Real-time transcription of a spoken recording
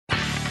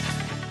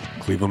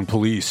Cleveland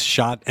police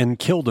shot and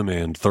killed a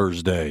man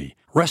Thursday.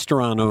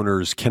 Restaurant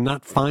owners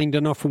cannot find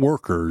enough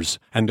workers,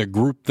 and a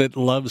group that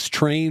loves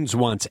trains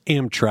wants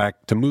Amtrak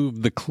to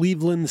move the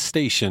Cleveland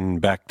station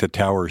back to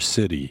Tower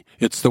City.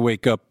 It's the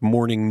Wake Up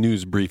Morning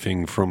News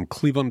Briefing from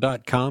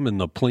Cleveland.com and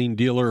the Plain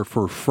Dealer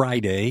for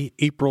Friday,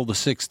 April the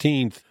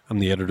 16th. I'm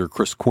the editor,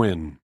 Chris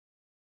Quinn.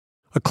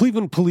 A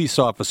Cleveland police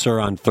officer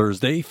on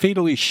Thursday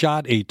fatally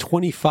shot a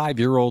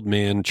 25-year-old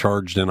man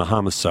charged in a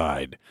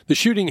homicide. The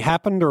shooting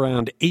happened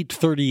around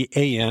 8:30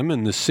 a.m.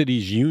 in the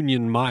city's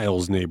Union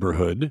Miles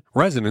neighborhood.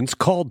 Residents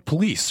called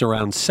police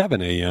around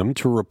 7 a.m.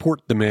 to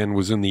report the man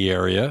was in the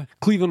area.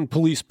 Cleveland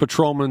Police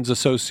Patrolmen's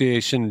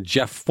Association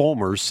Jeff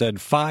Fulmer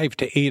said 5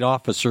 to 8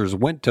 officers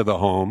went to the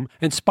home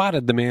and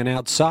spotted the man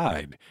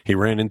outside. He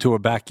ran into a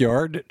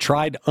backyard,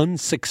 tried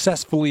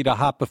unsuccessfully to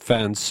hop a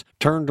fence,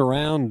 turned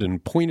around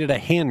and pointed a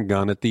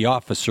handgun at the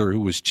officer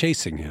who was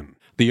chasing him.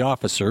 The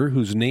officer,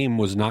 whose name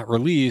was not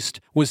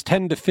released, was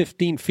 10 to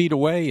 15 feet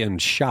away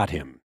and shot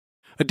him.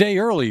 A day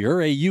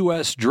earlier, a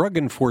U.S. Drug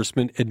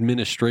Enforcement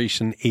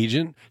Administration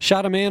agent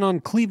shot a man on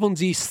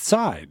Cleveland's East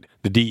Side.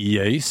 The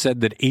DEA said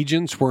that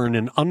agents were in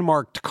an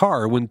unmarked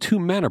car when 2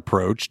 men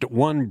approached,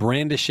 one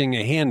brandishing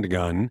a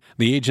handgun.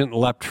 The agent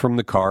leapt from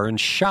the car and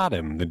shot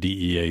him, the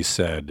DEA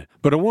said.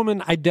 But a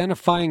woman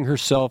identifying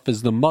herself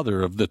as the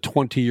mother of the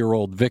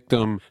 20-year-old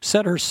victim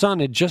said her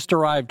son had just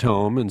arrived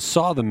home and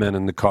saw the men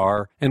in the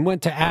car and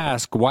went to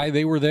ask why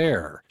they were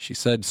there. She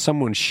said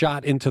someone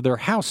shot into their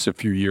house a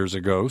few years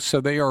ago,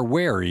 so they are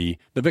wary.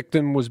 The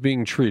victim was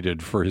being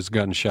treated for his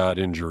gunshot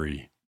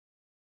injury.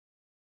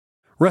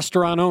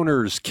 Restaurant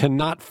owners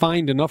cannot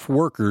find enough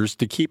workers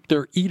to keep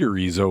their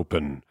eateries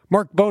open.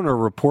 Mark Boner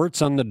reports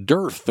on the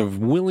dearth of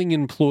willing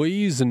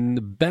employees and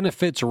the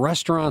benefits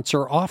restaurants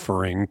are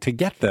offering to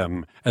get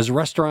them, as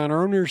restaurant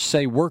owners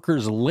say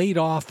workers laid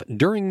off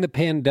during the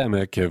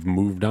pandemic have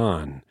moved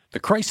on. The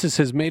crisis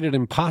has made it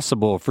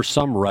impossible for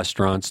some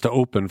restaurants to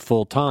open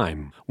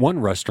full-time. One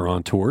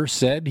restaurateur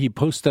said he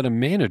posted a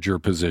manager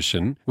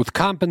position with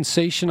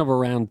compensation of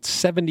around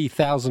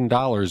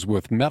 $70,000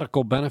 with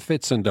medical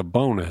benefits and a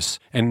bonus,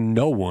 and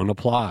no one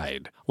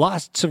applied.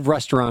 Lots of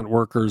restaurant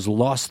workers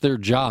lost their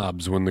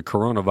jobs when the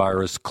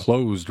coronavirus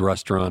closed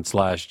restaurants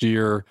last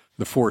year.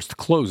 The forced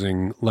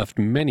closing left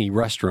many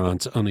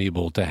restaurants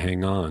unable to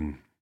hang on.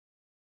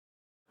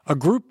 A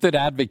group that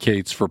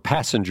advocates for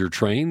passenger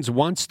trains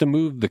wants to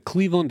move the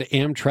Cleveland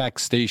Amtrak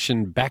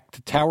station back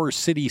to Tower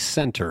City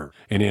Center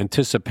in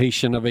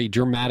anticipation of a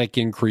dramatic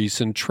increase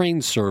in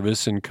train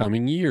service in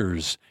coming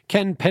years.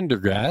 Ken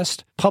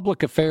Pendergast,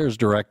 Public Affairs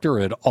Director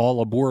at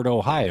All Aboard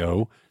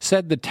Ohio,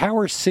 said the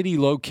Tower City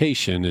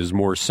location is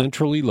more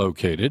centrally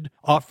located,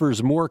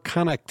 offers more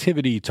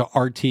connectivity to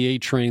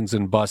RTA trains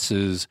and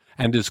buses,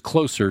 and is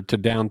closer to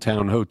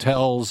downtown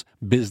hotels,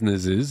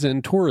 businesses,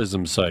 and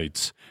tourism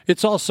sites.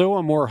 It's also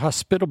a more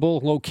hospitable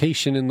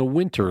location in the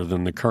winter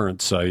than the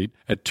current site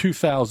at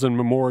 2000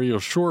 Memorial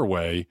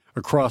Shoreway,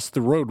 across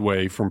the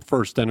roadway from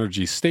First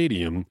Energy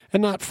Stadium,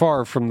 and not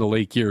far from the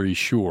Lake Erie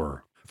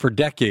shore. For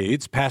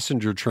decades,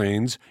 passenger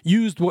trains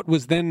used what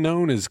was then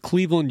known as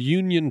Cleveland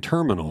Union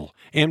Terminal.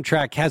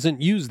 Amtrak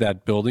hasn't used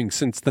that building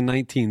since the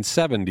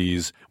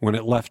 1970s, when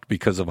it left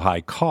because of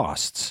high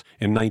costs.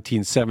 In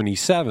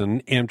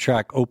 1977,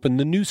 Amtrak opened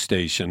the new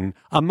station,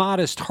 a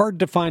modest,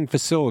 hard-to-find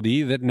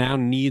facility that now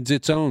needs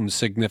its own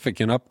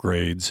significant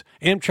upgrades.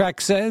 Amtrak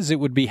says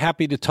it would be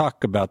happy to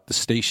talk about the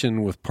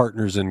station with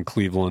partners in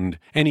Cleveland.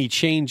 Any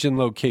change in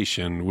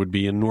location would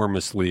be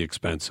enormously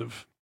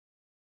expensive.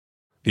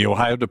 The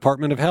Ohio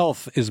Department of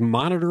Health is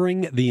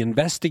monitoring the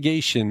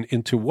investigation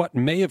into what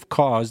may have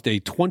caused a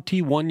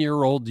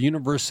 21-year-old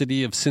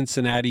University of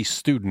Cincinnati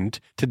student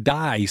to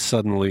die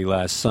suddenly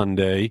last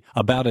Sunday,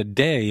 about a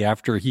day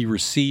after he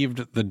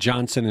received the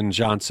Johnson &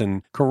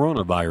 Johnson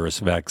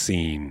coronavirus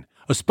vaccine.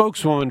 A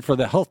spokeswoman for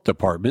the health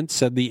department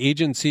said the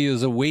agency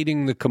is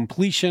awaiting the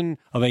completion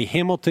of a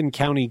Hamilton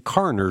County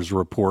coroner's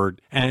report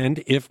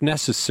and, if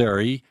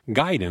necessary,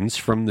 guidance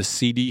from the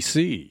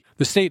CDC.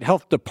 The state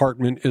health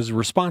department is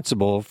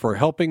responsible for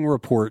helping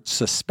report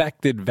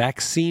suspected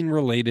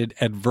vaccine-related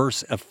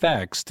adverse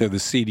effects to the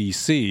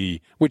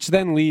CDC, which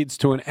then leads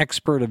to an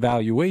expert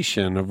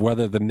evaluation of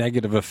whether the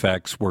negative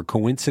effects were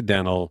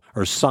coincidental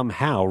or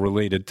somehow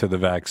related to the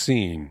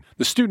vaccine.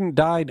 The student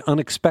died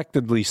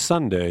unexpectedly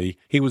Sunday.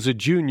 He was a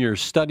junior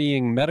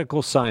studying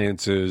medical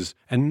sciences,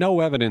 and no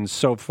evidence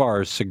so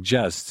far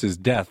suggests his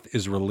death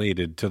is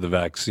related to the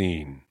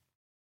vaccine.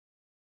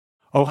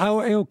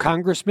 Ohio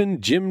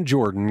Congressman Jim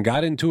Jordan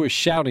got into a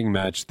shouting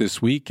match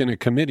this week in a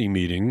committee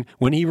meeting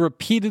when he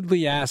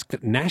repeatedly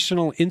asked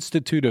National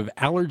Institute of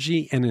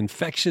Allergy and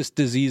Infectious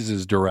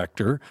Diseases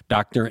Director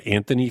Dr.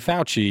 Anthony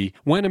Fauci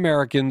when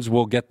Americans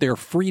will get their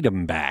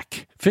freedom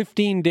back.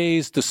 15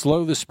 days to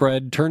slow the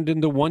spread turned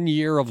into 1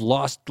 year of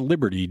lost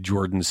liberty,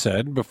 Jordan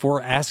said,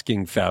 before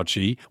asking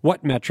Fauci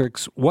what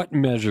metrics, what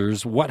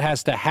measures, what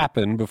has to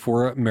happen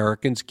before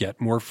Americans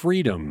get more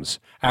freedoms.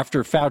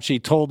 After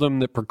Fauci told him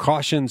that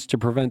precautions to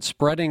prevent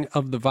spreading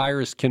of the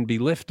virus can be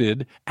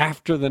lifted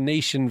after the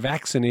nation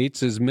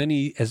vaccinates as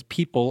many as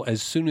people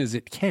as soon as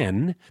it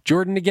can,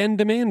 Jordan again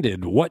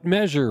demanded, what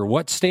measure,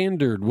 what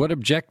standard, what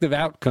objective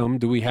outcome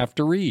do we have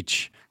to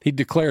reach? He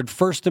declared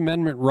First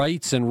Amendment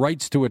rights and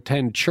rights to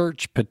attend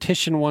church,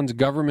 petition one's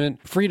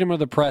government, freedom of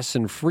the press,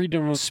 and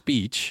freedom of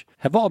speech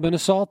have all been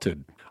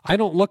assaulted. I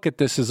don't look at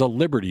this as a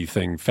liberty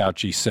thing,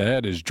 Fauci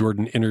said, as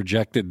Jordan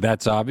interjected,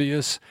 that's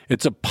obvious.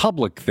 It's a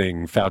public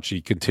thing,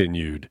 Fauci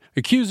continued,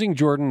 accusing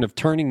Jordan of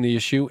turning the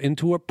issue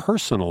into a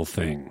personal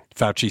thing.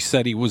 Fauci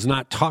said he was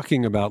not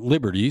talking about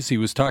liberties. He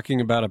was talking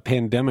about a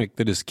pandemic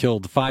that has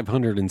killed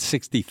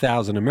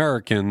 560,000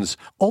 Americans.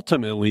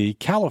 Ultimately,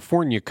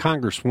 California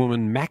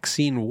Congresswoman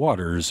Maxine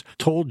Waters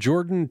told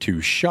Jordan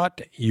to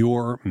shut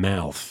your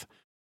mouth.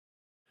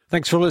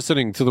 Thanks for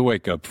listening to The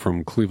Wake Up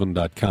from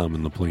Cleveland.com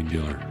and The Plain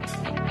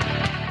Dealer.